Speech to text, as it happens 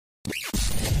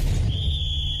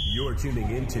You're tuning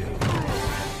into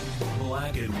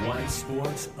Black and White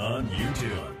Sports on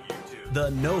YouTube.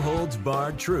 The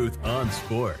no-holds-barred truth on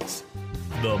sports.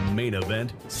 The main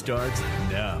event starts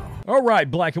now. All right,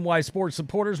 Black and White Sports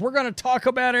supporters, we're going to talk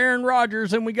about Aaron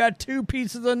Rodgers, and we got two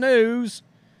pieces of news,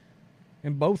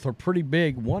 and both are pretty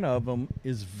big. One of them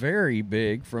is very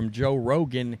big from Joe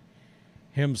Rogan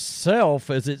himself,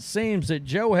 as it seems that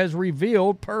Joe has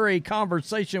revealed, per a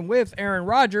conversation with Aaron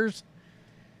Rodgers,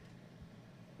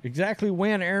 exactly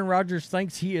when Aaron Rodgers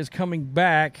thinks he is coming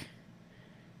back.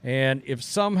 And if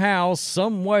somehow,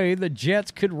 some way, the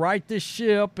Jets could right this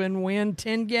ship and win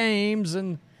 10 games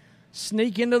and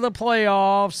sneak into the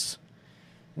playoffs,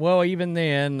 well, even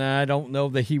then, I don't know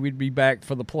that he would be back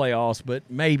for the playoffs, but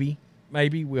maybe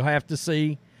we'll have to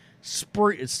see.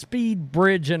 Speed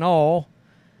bridge and all.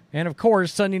 And, of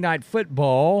course, Sunday Night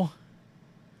Football.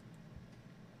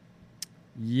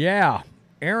 Yeah,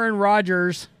 Aaron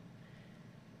Rodgers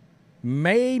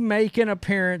may make an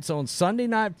appearance on Sunday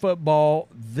Night Football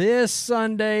this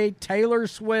Sunday. Taylor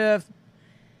Swift,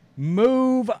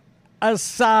 move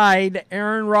aside.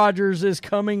 Aaron Rodgers is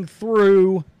coming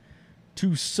through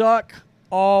to suck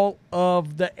all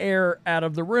of the air out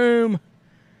of the room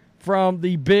from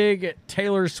the big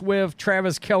Taylor Swift,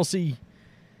 Travis Kelce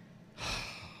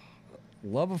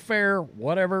love affair,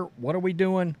 whatever. What are we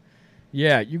doing?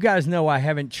 Yeah, you guys know I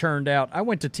haven't churned out. I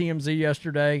went to TMZ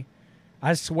yesterday.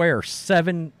 I swear,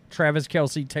 7 Travis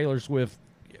Kelce, Taylor Swift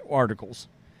articles.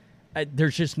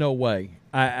 There's just no way.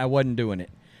 I wasn't doing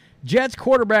it. Jets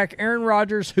quarterback Aaron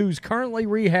Rodgers, who's currently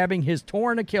rehabbing his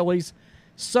torn Achilles,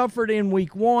 suffered in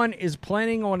Week 1, is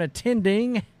planning on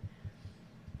attending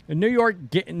New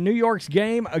York's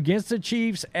game against the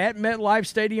Chiefs at MetLife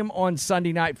Stadium on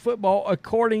Sunday Night Football,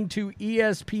 according to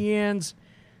ESPN's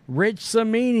Rich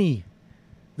Cimini.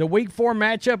 The Week 4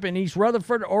 matchup in East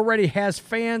Rutherford already has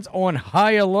fans on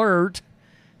high alert,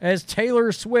 as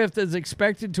Taylor Swift is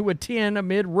expected to attend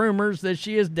amid rumors that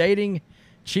she is dating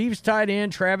Chiefs tight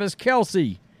end Travis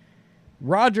Kelce.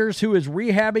 Rodgers, who is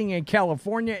rehabbing in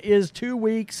California, is 2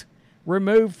 weeks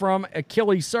removed from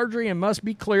Achilles surgery and must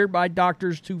be cleared by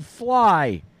doctors to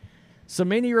fly.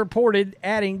 Cimini reported,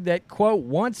 adding that, quote,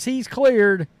 once he's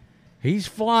cleared, he's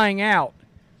flying out.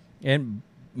 And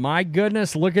my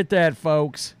goodness, look at that,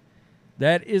 folks.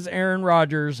 That is Aaron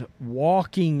Rodgers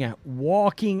walking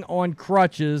on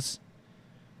crutches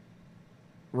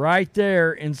right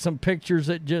there in some pictures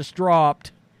that just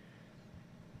dropped.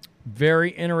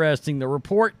 Very interesting. The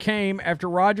report came after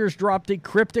Rodgers dropped a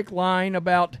cryptic line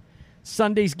about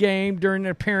Sunday's game during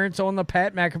an appearance on the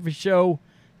Pat McAfee Show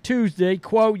Tuesday.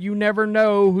 Quote, you never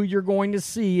know who you're going to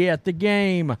see at the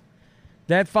game.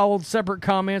 That followed separate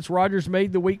comments Rodgers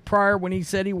made the week prior when he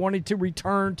said he wanted to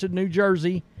return to New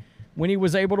Jersey when he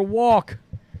was able to walk.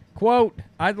 Quote,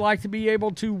 I'd like to be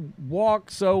able to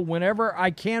walk, so whenever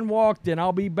I can walk, then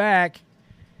I'll be back.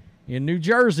 In New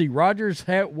Jersey, Rodgers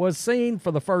was seen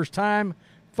for the first time.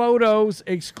 Photos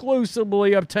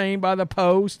exclusively obtained by the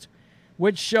Post,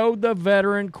 which showed the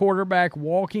veteran quarterback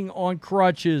walking on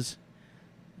crutches.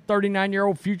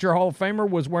 39-year-old future Hall of Famer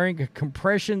was wearing a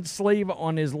compression sleeve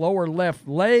on his lower left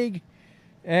leg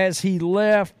as he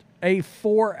left a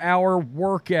 4-hour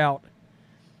workout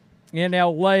in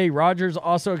L.A. Rodgers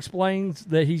also explains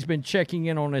that he's been checking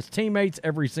in on his teammates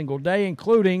every single day,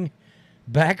 including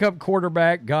backup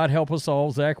quarterback, God help us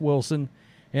all, Zach Wilson,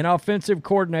 and offensive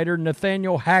coordinator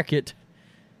Nathaniel Hackett.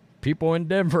 People in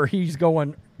Denver, he's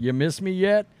going, you miss me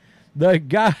yet? The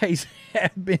guys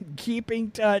have been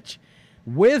keeping touch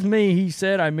with me, he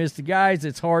said. I miss the guys.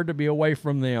 It's hard to be away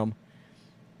from them.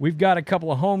 We've got a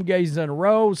couple of home games in a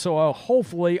row, so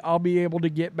hopefully I'll be able to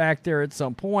get back there at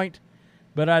some point,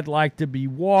 but I'd like to be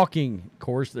walking. Of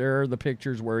course, there are the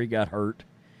pictures where he got hurt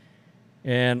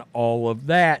and all of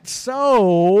that.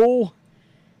 So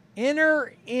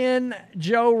enter in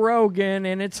Joe Rogan,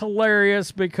 and it's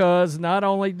hilarious because not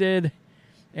only did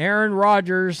Aaron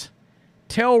Rodgers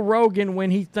tell Rogan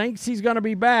when he thinks he's going to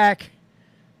be back,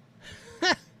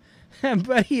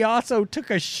 but he also took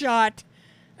a shot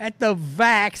at the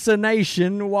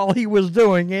vaccination while he was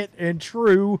doing it in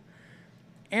true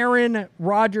Aaron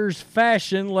Rodgers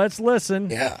fashion. Let's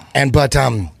listen. Yeah. And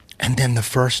then the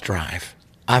first drive,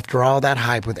 after all that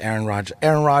hype with Aaron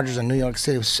Rodgers in New York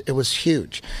City, it was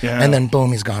huge. Yeah. And then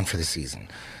boom, he's gone for the season.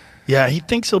 Yeah, he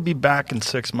thinks he'll be back in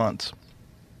 6 months.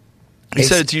 He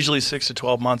said it's usually 6 to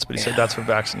 12 months, but he said that's for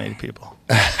vaccinated people.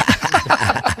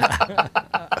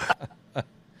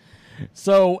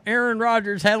 So Aaron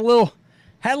Rodgers had a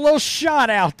little shot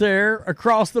out there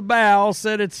across the bow,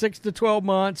 said it's 6 to 12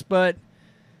 months, but,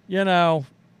 you know,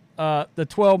 the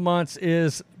 12 months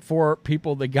is for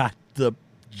people that got the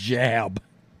jab.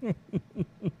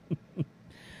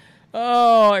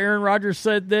 Oh, Aaron Rodgers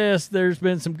said this. There's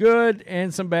been some good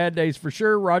and some bad days for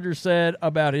sure. Rodgers said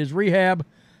about his rehab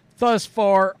thus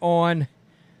far on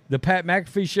the Pat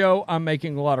McAfee show, I'm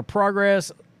making a lot of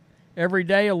progress. Every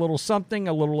day, a little something,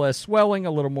 a little less swelling,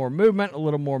 a little more movement, a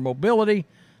little more mobility,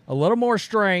 a little more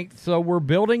strength. So we're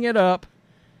building it up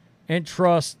and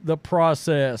trust the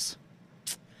process.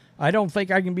 I don't think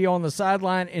I can be on the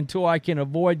sideline until I can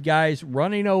avoid guys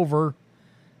running over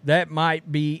that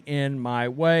might be in my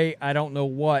way. I don't know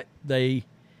what they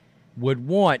would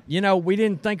want. You know, we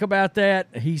didn't think about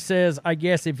that. He says, I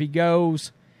guess if he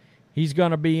goes, he's going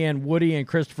to be in Woody and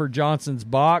Christopher Johnson's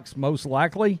box, most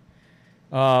likely.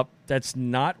 That's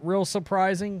not real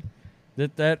surprising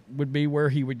that would be where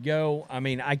he would go. I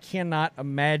mean, I cannot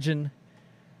imagine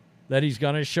that he's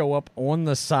going to show up on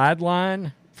the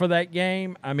sideline for that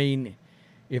game. I mean,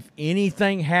 if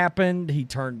anything happened, he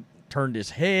turned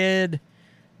his head.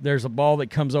 There's a ball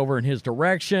that comes over in his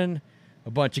direction.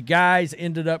 A bunch of guys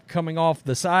ended up coming off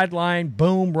the sideline,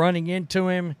 boom, running into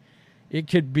him. It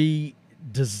could be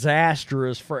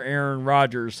disastrous for Aaron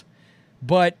Rodgers.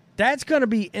 But that's going to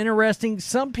be interesting.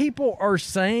 Some people are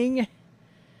saying,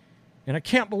 and I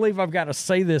can't believe I've got to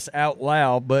say this out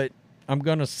loud, but I'm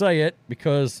going to say it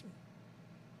because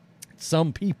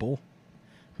some people,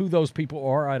 who those people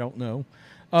are, I don't know.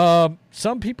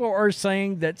 Some people are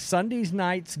saying that Sunday's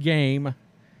night's game,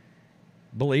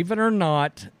 believe it or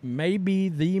not, may be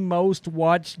the most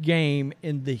watched game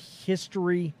in the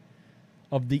history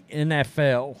of the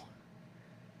NFL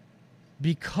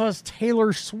because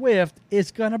Taylor Swift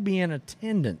is going to be in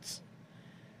attendance.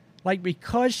 Like,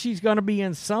 because she's going to be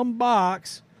in some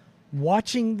box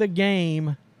watching the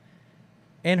game,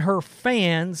 and her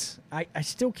fans, I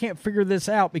still can't figure this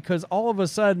out because all of a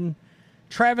sudden,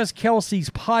 Travis Kelce's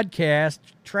podcast,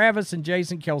 Travis and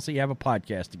Jason Kelce have a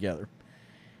podcast together.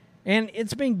 And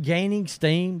it's been gaining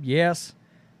steam, yes.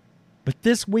 But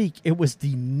this week, it was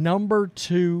the number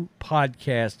 2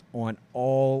 podcast on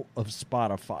all of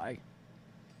Spotify.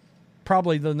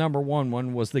 Probably the number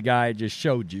 1 was the guy I just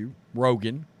showed you,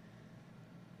 Rogan.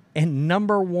 And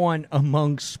number 1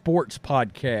 among sports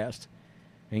podcasts.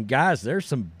 And guys, there's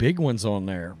some big ones on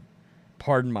there.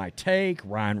 Pardon My Take,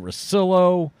 Ryan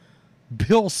Russillo,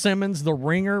 Bill Simmons, The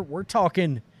Ringer. We're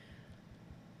talking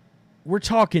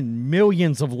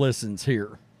millions of listens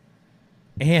here.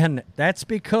 And that's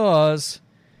because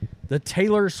the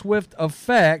Taylor Swift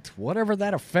effect, whatever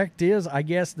that effect is, I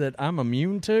guess that I'm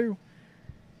immune to,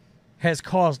 has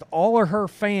caused all of her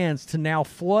fans to now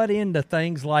flood into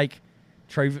things like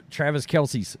Travis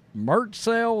Kelce's merch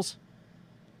sales,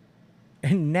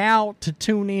 and now to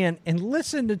tune in and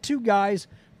listen to 2 guys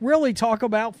really talk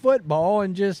about football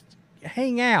and just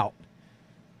hang out,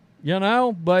 you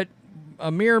know. But a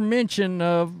mere mention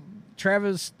of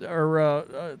Travis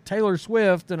or Taylor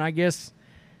Swift, and I guess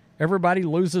everybody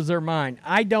loses their mind.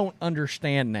 I don't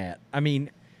understand that. I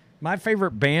mean, my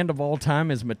favorite band of all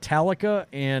time is Metallica,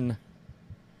 and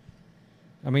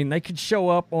I mean, they could show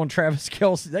up on Travis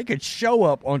Kelce. They could show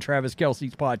up on Travis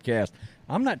Kelce's podcast.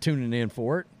 I'm not tuning in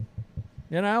for it,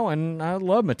 you know. And I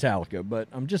love Metallica, but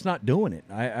I'm just not doing it.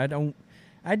 I don't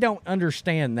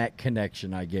understand that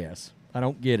connection. I guess I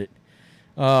don't get it.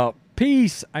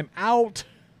 Peace. I'm out.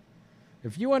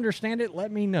 If you understand it,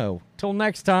 let me know. Till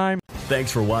next time.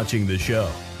 Thanks for watching the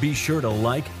show. Be sure to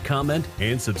like, comment,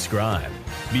 and subscribe.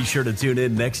 Be sure to tune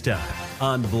in next time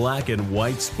on Black and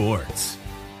White Sports.